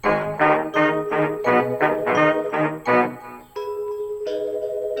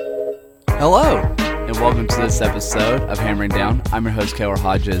to this episode of Hammering Down. I'm your host, Kaylor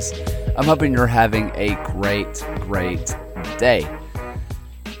Hodges. I'm hoping you're having a great day.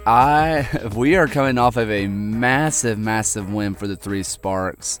 We are coming off of a massive win for the Three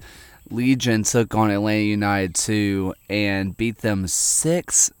Sparks. Legion took on Atlanta United 2 and beat them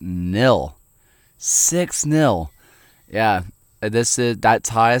 6-0. 6-0. Yeah, that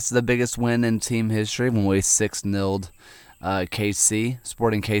ties to the biggest win in team history when we 6-0'd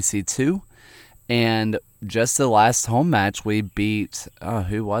Sporting KC 2. And just the last home match, we beat,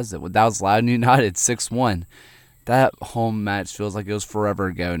 who was it? That was Loudoun United 6-1. That home match feels like it was forever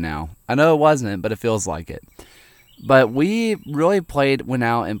ago now. I know it wasn't, but it feels like it. But we really went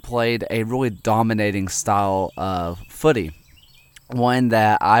out and played a really dominating style of footy. One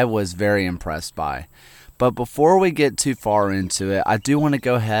that I was very impressed by. But before we get too far into it, I do want to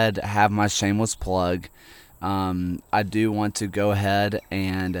go ahead and have my shameless plug. I do want to go ahead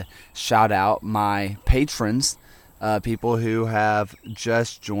and shout out my patrons, people who have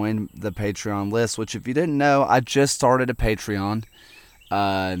just joined the Patreon list, which if you didn't know, I just started a Patreon.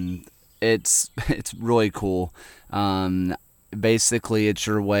 It's really cool. Basically, it's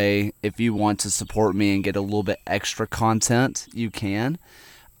your way, if you want to support me and get a little bit extra content, you can.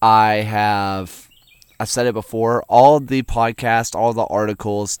 I've said it before, all the podcasts, all the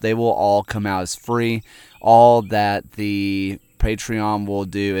articles, they will all come out as free. All that the Patreon will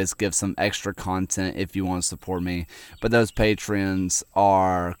do is give some extra content if you want to support me. But those patrons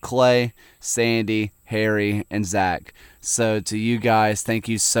are Clay, Sandy, Harry, and Zach. So to you guys, thank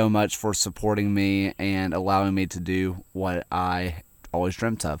you so much for supporting me and allowing me to do what I always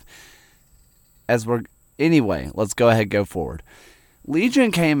dreamt of. Anyway, let's go ahead and go forward.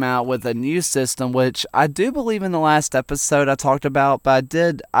 Legion came out with a new system, which I do believe in the last episode I talked about, but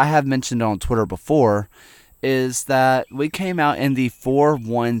I have mentioned on Twitter before, is that we came out in the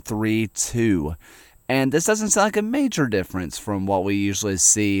 4-1-3-2. And this doesn't sound like a major difference from what we usually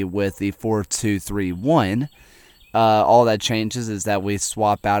see with the 4-2-3-1. All that changes is that we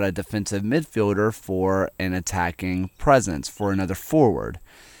swap out a defensive midfielder for an attacking presence, for another forward.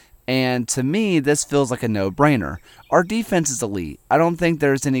 And to me, this feels like a no-brainer. Our defense is elite. I don't think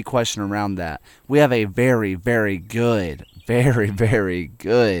there's any question around that. We have a very good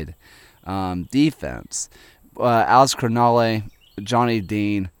defense. Alex Crognale, Johnny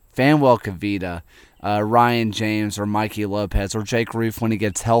Dean, Fanuel Kavita, Ryan James, or Mikey Lopez, or Jake Roof when he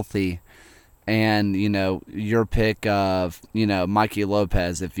gets healthy. And, your pick of, Mikey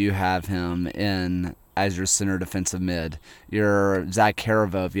Lopez if you have him in as your center defensive mid, your Zach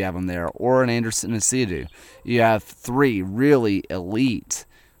Caravo if you have him there, or an Anderson Asidu. You have three really elite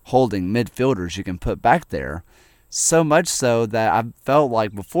holding midfielders you can put back there. So much so that I felt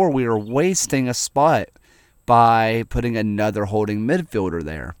like before we were wasting a spot by putting another holding midfielder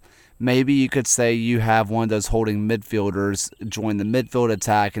there. Maybe you could say you have one of those holding midfielders join the midfield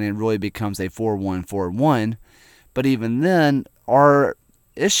attack and it really becomes a 4-1-4-1. But even then, our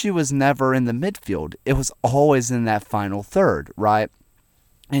issue was never in the midfield. It was always in that final third, right?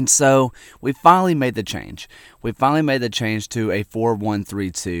 And so we finally made the change. We finally made the change to a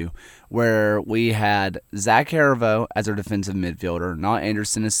 4-1-3-2 where we had Zach Caravo as our defensive midfielder, not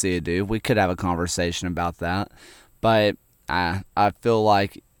Anderson Asidu. We could have a conversation about that. But I feel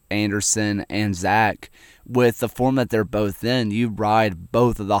like Anderson and Zach, with the form that they're both in, you ride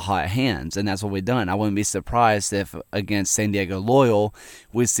both of the hot hands, and that's what we've done. I wouldn't be surprised if against San Diego Loyal,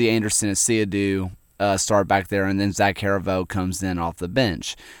 we see Anderson Asidu start back there, and then Zach Caravo comes in off the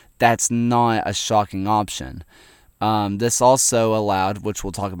bench. That's not a shocking option. This also allowed, which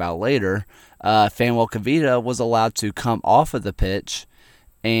we'll talk about later, Fanuel Kavita was allowed to come off of the pitch,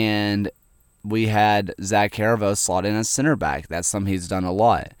 and we had Zach Caravo slot in as center back. That's something he's done a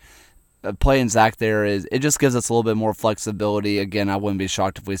lot. Playing Zach there it just gives us a little bit more flexibility. Again, I wouldn't be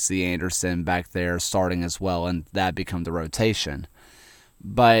shocked if we see Anderson back there starting as well, and that become the rotation.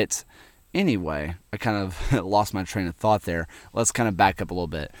 But anyway, I kind of lost my train of thought there. Let's kind of back up a little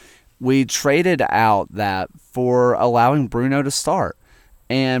bit. We traded out that for allowing Bruno to start.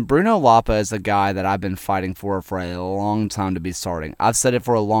 And Bruno Lapa is a guy that I've been fighting for a long time to be starting. I've said it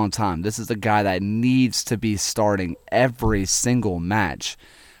for a long time. This is a guy that needs to be starting every single match.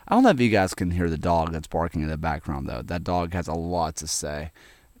 I don't know if you guys can hear the dog that's barking in the background, though. That dog has a lot to say.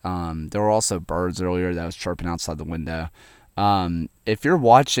 There were also birds earlier that was chirping outside the window. If you're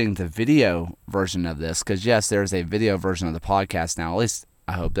watching the video version of this, because yes, there's a video version of the podcast now, at least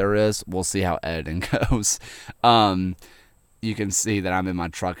I hope there is. We'll see how editing goes. You can see that I'm in my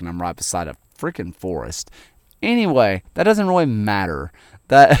truck and I'm right beside a freaking forest. Anyway, that doesn't really matter.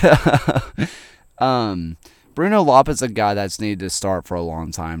 Bruno Lopez is a guy that's needed to start for a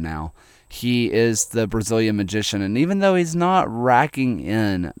long time now. He is the Brazilian magician, and even though he's not racking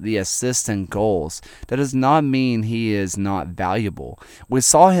in the assists and goals, that does not mean he is not valuable. We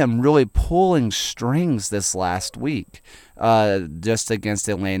saw him really pulling strings this last week, just against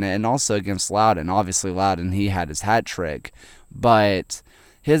Atlanta and also against Loudoun. Obviously, Loudoun, he had his hat trick, but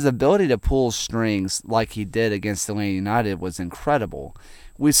his ability to pull strings like he did against Atlanta United was incredible.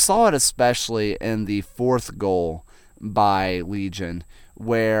 We saw it especially in the fourth goal by Legion,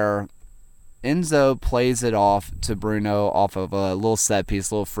 where Enzo plays it off to Bruno off of a little set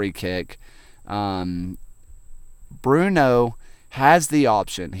piece, little free kick. Bruno has the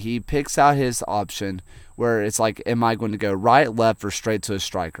option. He picks out his option where it's like, am I going to go right, left, or straight to a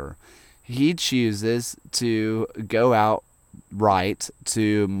striker? He chooses to go out right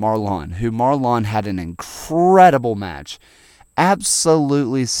to Marlon, who Marlon had an incredible match.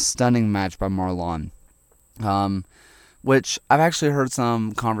 Absolutely stunning match by Marlon. Which I've actually heard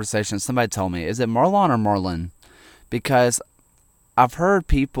some conversations. Somebody told me, is it Marlon or Marlon? Because I've heard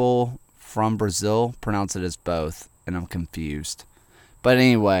people from Brazil pronounce it as both, and I'm confused. But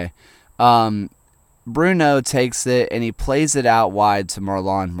anyway, Bruno takes it and he plays it out wide to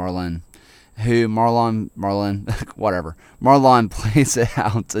Marlon, whatever. Marlon plays it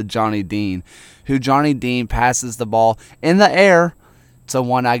out to Johnny Dean, who Johnny Dean passes the ball in the air to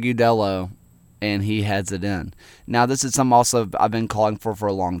Juan Agudelo, and he heads it in. Now, this is something also I've been calling for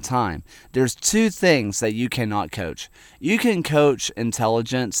a long time. There's two things that you cannot coach. You can coach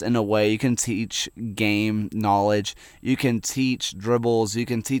intelligence in a way. You can teach game knowledge. You can teach dribbles. You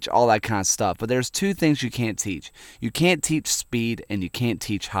can teach all that kind of stuff. But there's two things you can't teach. You can't teach speed, and you can't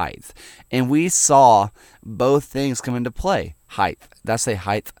teach height. And we saw both things come into play. Height. Did I say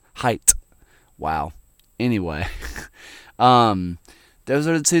height? Height. Wow. Anyway. Those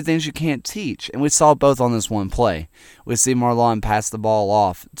are the two things you can't teach. And we saw both on this one play. We see Marlon pass the ball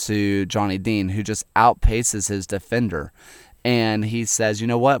off to Johnny Dean, who just outpaces his defender. And he says, you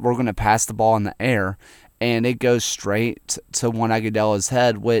know what? We're going to pass the ball in the air. And it goes straight to Juan Agudelo's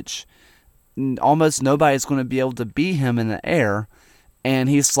head, which almost nobody's going to be able to beat him in the air. And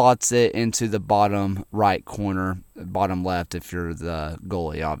he slots it into the bottom right corner, bottom left if you're the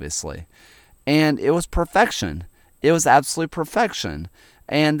goalie, obviously. And it was perfection. It was absolute perfection.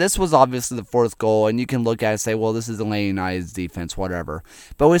 And this was obviously the fourth goal, and you can look at it and say, well, this is Atlanta United's defense, whatever.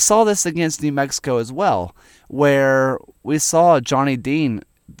 But we saw this against New Mexico as well, where we saw Johnny Dean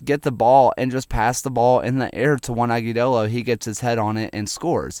get the ball and just pass the ball in the air to Juan Agudelo. He gets his head on it and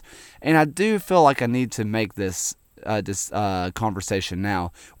scores. And I do feel like I need to make this conversation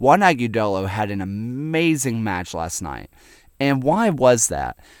now. Juan Agudelo had an amazing match last night. And why was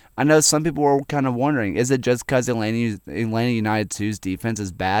that? I know some people were kind of wondering, is it just because Atlanta United 2's defense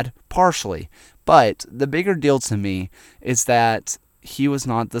is bad? Partially. But the bigger deal to me is that he was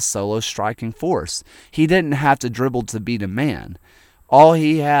not the solo striking force. He didn't have to dribble to beat a man. All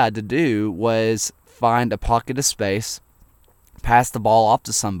he had to do was find a pocket of space, pass the ball off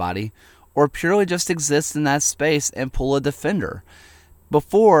to somebody, or purely just exist in that space and pull a defender.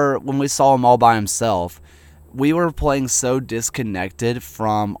 Before, when we saw him all by himself, we were playing so disconnected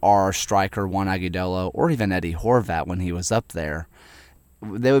from our striker, Juan Agudelo, or even Eddie Horvat when he was up there.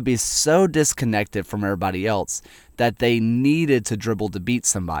 They would be so disconnected from everybody else that they needed to dribble to beat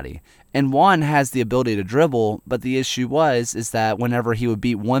somebody. And Juan has the ability to dribble, but the issue is that whenever he would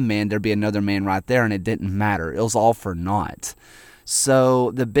beat one man, there'd be another man right there, and it didn't matter. It was all for naught.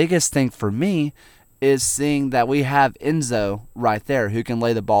 So the biggest thing for me is seeing that we have Enzo right there who can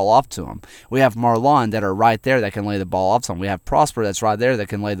lay the ball off to him. We have Marlon that are right there that can lay the ball off to him. We have Prosper that's right there that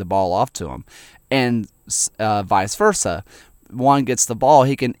can lay the ball off to him. And vice versa. Juan gets the ball,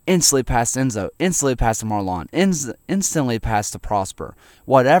 he can instantly pass to Enzo, instantly pass to Marlon, instantly pass to Prosper,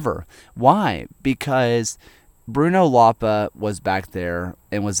 whatever. Why? Because Bruno Lapa was back there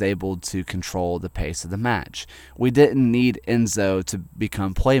and was able to control the pace of the match. We didn't need Enzo to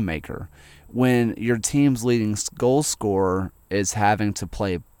become playmaker. When your team's leading goal scorer is having to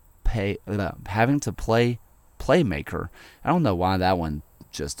play playmaker. I don't know why that one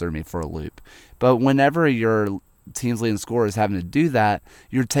just threw me for a loop. But whenever your team's leading scorer is having to do that,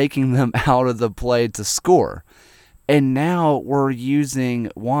 you're taking them out of the play to score. And now we're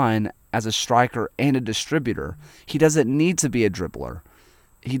using Juan as a striker and a distributor. He doesn't need to be a dribbler.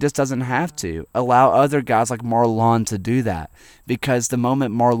 He just doesn't have to. Allow other guys like Marlon to do that. Because the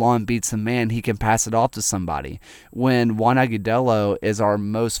moment Marlon beats a man, he can pass it off to somebody. When Juan Agudelo is our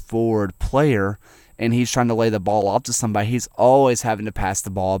most forward player and he's trying to lay the ball off to somebody, he's always having to pass the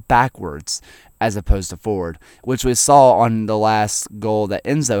ball backwards. as opposed to forward, which we saw on the last goal that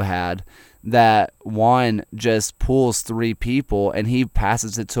Enzo had, that Juan just pulls 3 people and he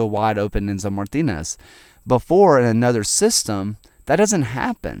passes it to a wide open Enzo Martinez. Before, in another system, that doesn't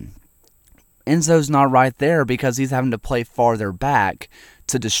happen. Enzo's not right there because he's having to play farther back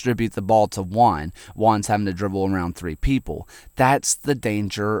to distribute the ball to Juan. Juan's having to dribble around 3 people. That's the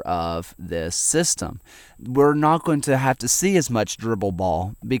danger of this system. We're not going to have to see as much dribble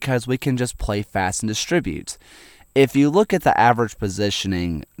ball because we can just play fast and distribute. If you look at the average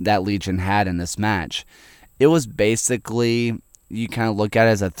positioning that Legion had in this match, it was basically, you kind of look at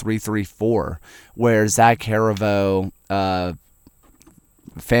it as a 3-3-4, where Zach Harivo, Fanuel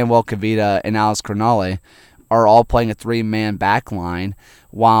Kavita, and Alex Crognale are all playing a 3-man back line,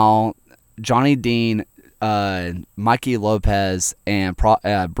 while Johnny Dean, Mikey Lopez, and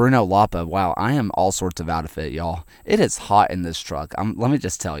Bruno Lapa. Wow, I am all sorts of out of it, y'all. It is hot in this truck. Let me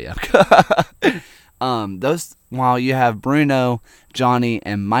just tell you. While you have Bruno, Johnny,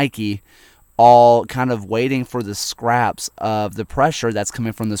 and Mikey all kind of waiting for the scraps of the pressure that's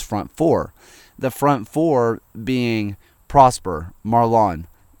coming from this front 4. The front 4 being Prosper, Marlon,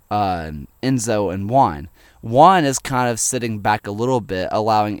 Enzo, and Juan. Juan is kind of sitting back a little bit,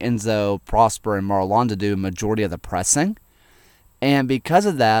 allowing Enzo, Prosper, and Marlon to do a majority of the pressing. And because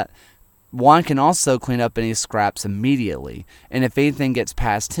of that, Juan can also clean up any scraps immediately. And if anything gets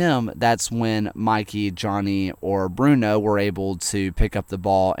past him, that's when Mikey, Johnny, or Bruno were able to pick up the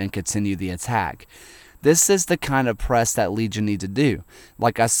ball and continue the attack. This is the kind of press that Legion need to do.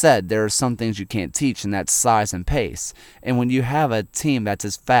 Like I said, there are some things you can't teach, and that's size and pace. And when you have a team that's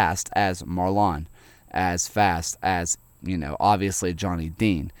as fast as Marlon, as fast as, obviously Johnny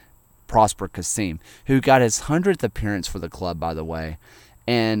Dean, Prosper Kasim, who got his 100th appearance for the club, by the way.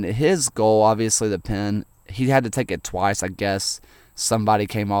 And his goal, obviously the pin, he had to take it twice, I guess. Somebody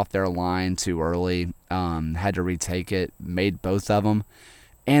came off their line too early, had to retake it, made both of them.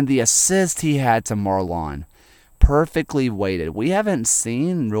 And the assist he had to Marlon, perfectly weighted. We haven't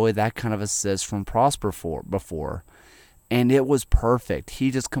seen really that kind of assist from Prosper before. And it was perfect.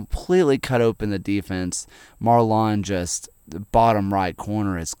 He just completely cut open the defense. Marlon just, the bottom right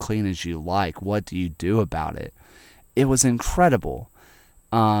corner, as clean as you like. What do you do about it? It was incredible.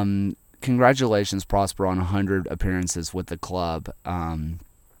 Congratulations, Prosper, on 100 appearances with the club.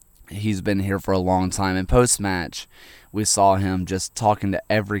 He's been here for a long time. And post-match, we saw him just talking to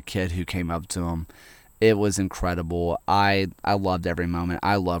every kid who came up to him. It was incredible. I loved every moment.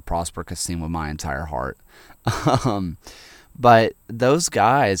 I love Prosper Kasim with my entire heart. But those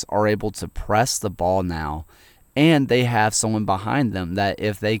guys are able to press the ball now, and they have someone behind them that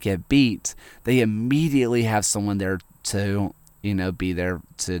if they get beat, they immediately have someone there to, be there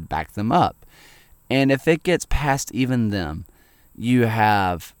to back them up. And if it gets past even them, you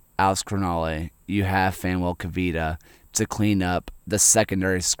have Alex Crognale, you have Fanuel Kavita to clean up the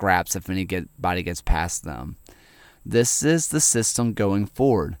secondary scraps if anybody gets past them. This is the system going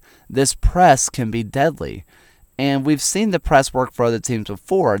forward. This press can be deadly. And we've seen the press work for other teams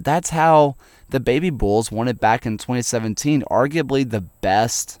before. That's how the Baby Bulls won it back in 2017. Arguably the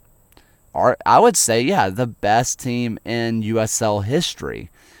best, I would say, the best team in USL history.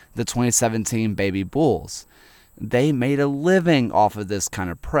 The 2017 Baby Bulls. They made a living off of this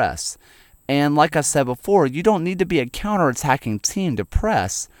kind of press. And like I said before, you don't need to be a counter-attacking team to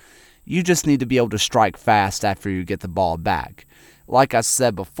press. You just need to be able to strike fast after you get the ball back. Like I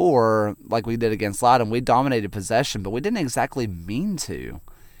said before, like we did against Loudon, we dominated possession, but we didn't exactly mean to.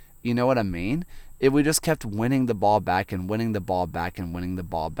 You know what I mean? We just kept winning the ball back and winning the ball back and winning the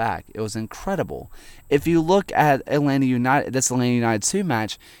ball back. It was incredible. If you look at Atlanta United, this Atlanta United 2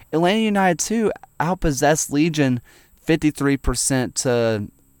 match, Atlanta United 2 outpossessed Legion 53% to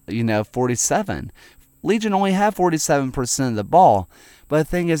 47. Legion only had 47% of the ball, but the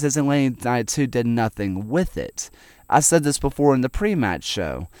thing is Atlanta United 2 did nothing with it. I said this before in the pre-match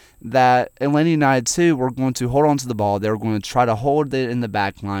show, that Atlanta United 2 were going to hold on to the ball. They were going to try to hold it in the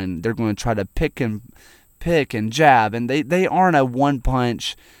back line. They're going to try to pick and jab, and they aren't a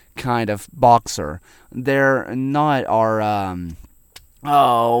one-punch kind of boxer. They're not our,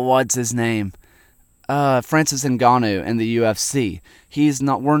 what's his name? Francis Ngannou in the UFC.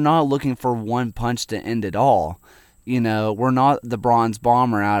 We're not looking for one punch to end it all. We're not the Bronze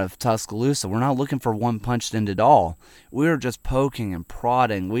Bomber out of Tuscaloosa. We're not looking for one punch to end it all. We're just poking and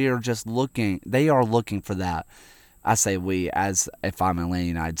prodding. We are just looking. They are looking for that. I say we, as if I'm Atlanta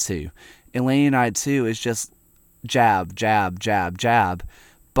United 2. Atlanta United 2 is just jab, jab, jab, jab.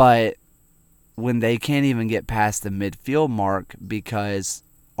 But when they can't even get past the midfield mark because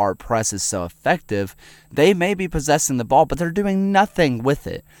our press is so effective, they may be possessing the ball, but they're doing nothing with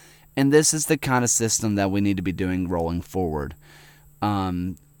it. And this is the kind of system that we need to be doing rolling forward.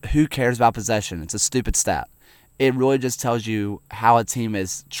 Who cares about possession? It's a stupid stat. It really just tells you how a team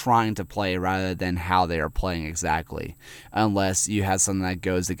is trying to play rather than how they are playing exactly, unless you have something that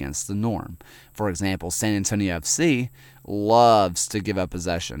goes against the norm. For example, San Antonio FC loves to give up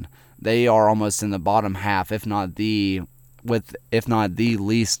possession. They are almost in the bottom half, if not the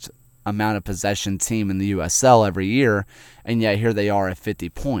least amount of possession team in the USL every year, and yet here they are at 50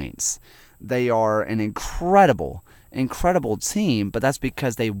 points. They are an incredible team, but that's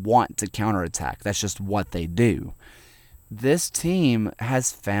because they want to counterattack. That's just what they do. This team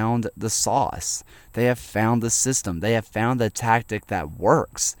has found the sauce. They have found the system. They have found the tactic that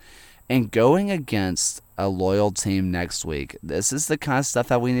works. And going against a loyal team next week, this is the kind of stuff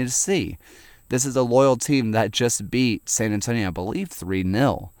that we need to see. This is a loyal team that just beat San Antonio, I believe,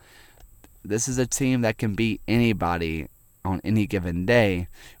 3-0. This is a team that can beat anybody on any given day.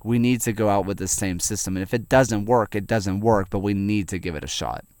 We need to go out with the same system. And if it doesn't work, it doesn't work, but we need to give it a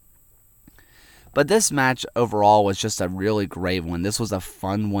shot. But this match overall was just a really great one. This was a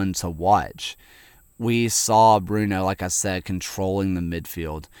fun one to watch. We saw Bruno, like I said, controlling the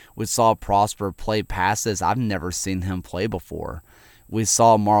midfield. We saw Prosper play passes I've never seen him play before. We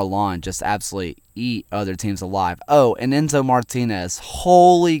saw Marlon just absolutely eat other teams alive. Oh, and Enzo Martinez.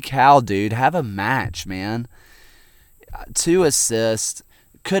 Holy cow, dude. Have a match, man. 2 assists,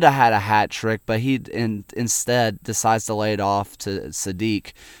 could have had a hat trick, but he instead decides to lay it off to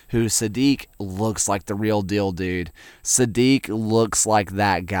Sadiq, who Sadiq looks like the real deal, dude. Sadiq looks like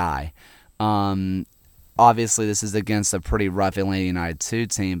that guy. Obviously, this is against a pretty rough Atlanta United 2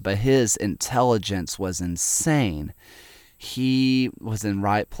 team, but his intelligence was insane. He was in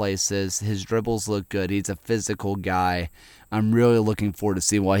right places. His dribbles look good. He's a physical guy. I'm really looking forward to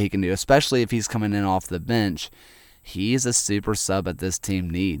see what he can do, especially if he's coming in off the bench. He's a super sub that this team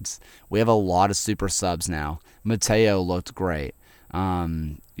needs. We have a lot of super subs now. Mateo looked great.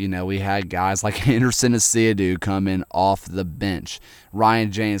 We had guys like Anderson Asiadu coming off the bench.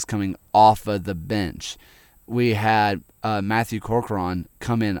 Ryan James coming off of the bench. We had Matthew Corcoran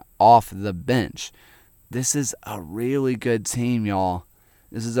coming off the bench. This is a really good team, y'all.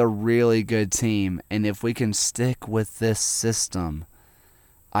 This is a really good team. And if we can stick with this system,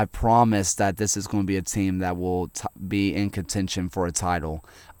 I promise that this is going to be a team that will be in contention for a title.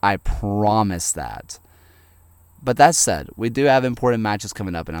 I promise that. But that said, we do have important matches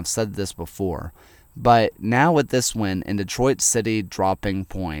coming up, and I've said this before. But now with this win and Detroit City dropping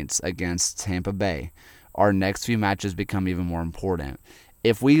points against Tampa Bay, our next few matches become even more important.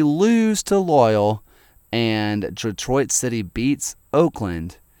 If we lose to Loyal and Detroit City beats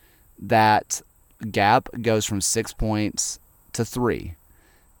Oakland, that gap goes from 6 points to 3.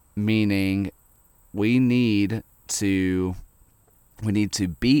 Meaning we need to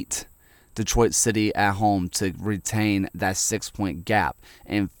beat Detroit City at home to retain that 6-point gap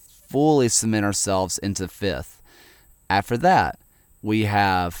and fully cement ourselves into 5th. After that, we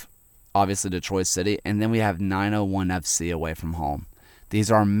have obviously Detroit City, and then we have 901 FC away from home.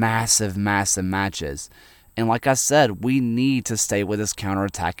 These are massive, massive matches. And like I said, we need to stay with this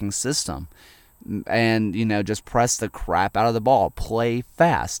counterattacking system. And, just press the crap out of the ball. Play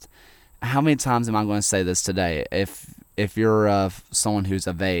fast. How many times am I going to say this today? If you're someone who's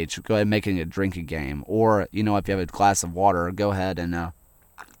of age, go ahead and make it a drinking game. Or, if you have a glass of water, go ahead and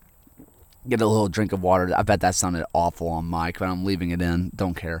get a little drink of water. I bet that sounded awful on mic, but I'm leaving it in.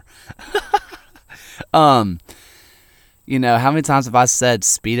 Don't care. How many times have I said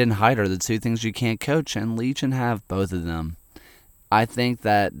speed and height are the 2 things you can't coach, and Legion have both of them. I think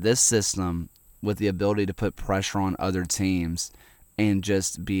that this system, with the ability to put pressure on other teams and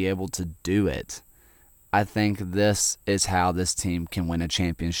just be able to do it, I think this is how this team can win a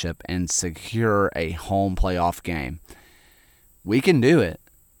championship and secure a home playoff game. We can do it.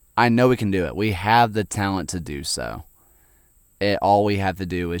 I know we can do it. We have the talent to do so. All we have to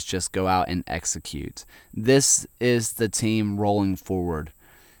do is just go out and execute. This is the team rolling forward.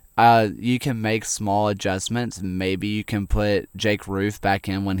 You can make small adjustments. Maybe you can put Jake Roof back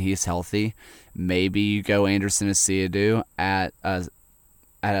in when he's healthy. Maybe you go Anderson Asiadu at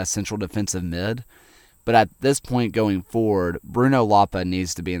a central defensive mid. But at this point going forward, Bruno Lapa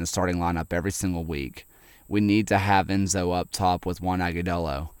needs to be in the starting lineup every single week. We need to have Enzo up top with Juan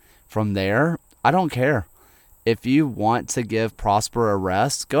Agudelo. From there, I don't care. If you want to give Prosper a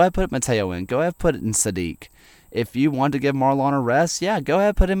rest, go ahead and put Mateo in. Go ahead and put it in Sadiq. If you want to give Marlon a rest, go ahead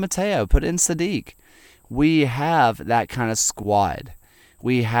and put in Mateo. Put in Sadiq. We have that kind of squad.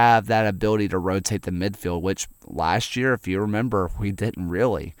 We have that ability to rotate the midfield, which last year, if you remember, we didn't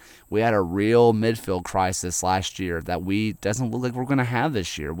really. We had a real midfield crisis last year that doesn't look like we're going to have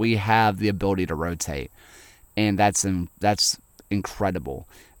this year. We have the ability to rotate, and that's incredible.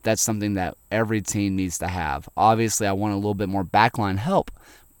 That's something that every team needs to have. Obviously, I want a little bit more backline help,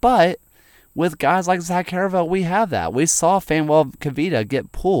 but with guys like Zach Caravel, we have that. We saw Fanuel Kavita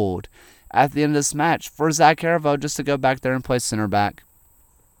get pulled at the end of this match for Zach Caravel just to go back there and play center back.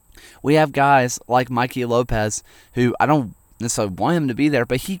 We have guys like Mikey Lopez, who I don't necessarily want him to be there,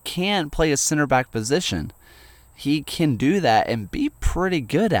 but he can play a center back position. He can do that and be pretty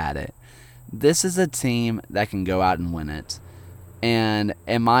good at it. This is a team that can go out and win it. And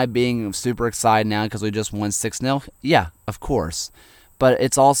am I being super excited now because we just won 6-0? Yeah, of course. But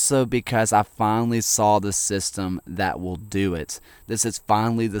it's also because I finally saw the system that will do it. This is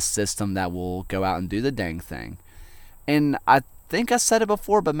finally the system that will go out and do the dang thing. And I think I said it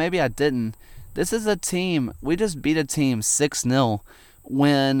before, but maybe I didn't. This is a team, we just beat a team 6-0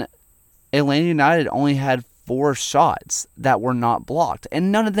 when Atlanta United only had 4 shots that were not blocked,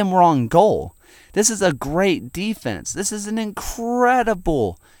 and none of them were on goal. This is a great defense. This is an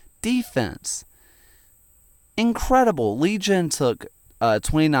incredible defense. Incredible. Legion took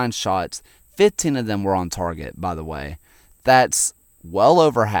 29 shots. 15 of them were on target, by the way. That's well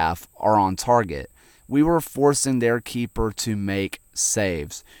over half are on target. We were forcing their keeper to make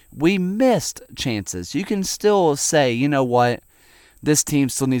saves. We missed chances. You can still say, you know what, this team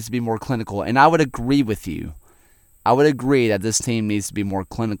still needs to be more clinical. And I would agree with you. I would agree that this team needs to be more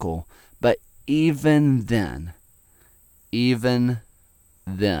clinical. But even then,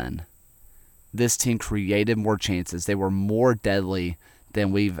 this team created more chances. They were more deadly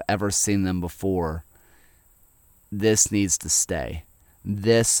than we've ever seen them before. This needs to stay.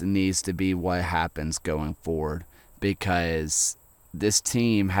 This needs to be what happens going forward because this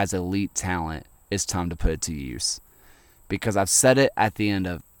team has elite talent. It's time to put it to use. Because I've said it at the end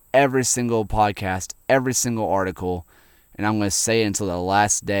of every single podcast, every single article, and I'm going to say it until the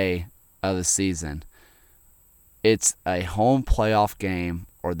last day of the season. It's a home playoff game,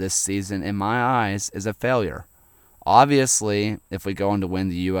 or this season, in my eyes, is a failure. Obviously, if we go on to win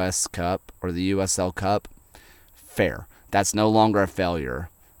the U.S. Cup or the USL Cup, fair. That's no longer a failure.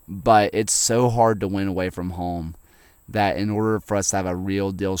 But it's so hard to win away from home that in order for us to have a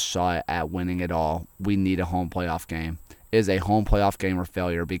real deal shot at winning it all, we need a home playoff game. Is a home playoff game or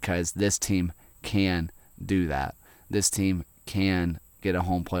failure because this team can do that. This team can get a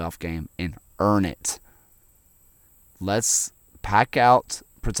home playoff game and earn it. Let's pack out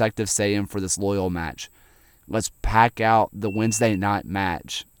Protective Stadium for this Loyal match. Let's pack out the Wednesday night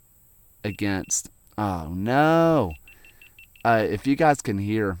match against... Oh, no. If you guys can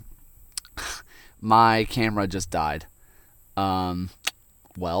hear, my camera just died.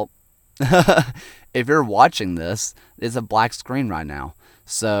 Well, if you're watching this, it's a black screen right now.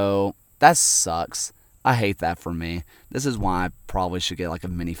 So that sucks. I hate that for me. This is why I probably should get like a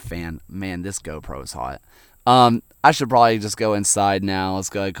mini fan. Man, this GoPro is hot. I should probably just go inside now. Let's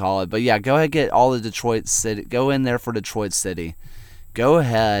go ahead and call it. But yeah, go ahead and get all the Detroit City. Go in there for Detroit City. Go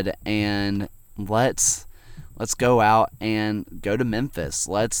ahead and let's go out and go to Memphis.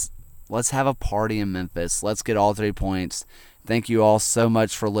 Let's have a party in Memphis. Let's get all 3 points. Thank you all so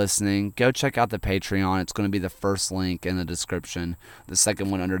much for listening. Go check out the Patreon. It's going to be the first link in the description. The second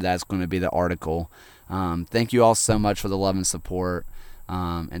one under that is going to be the article. Thank you all so much for the love and support.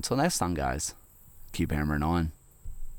 Until next time, guys, keep hammering on.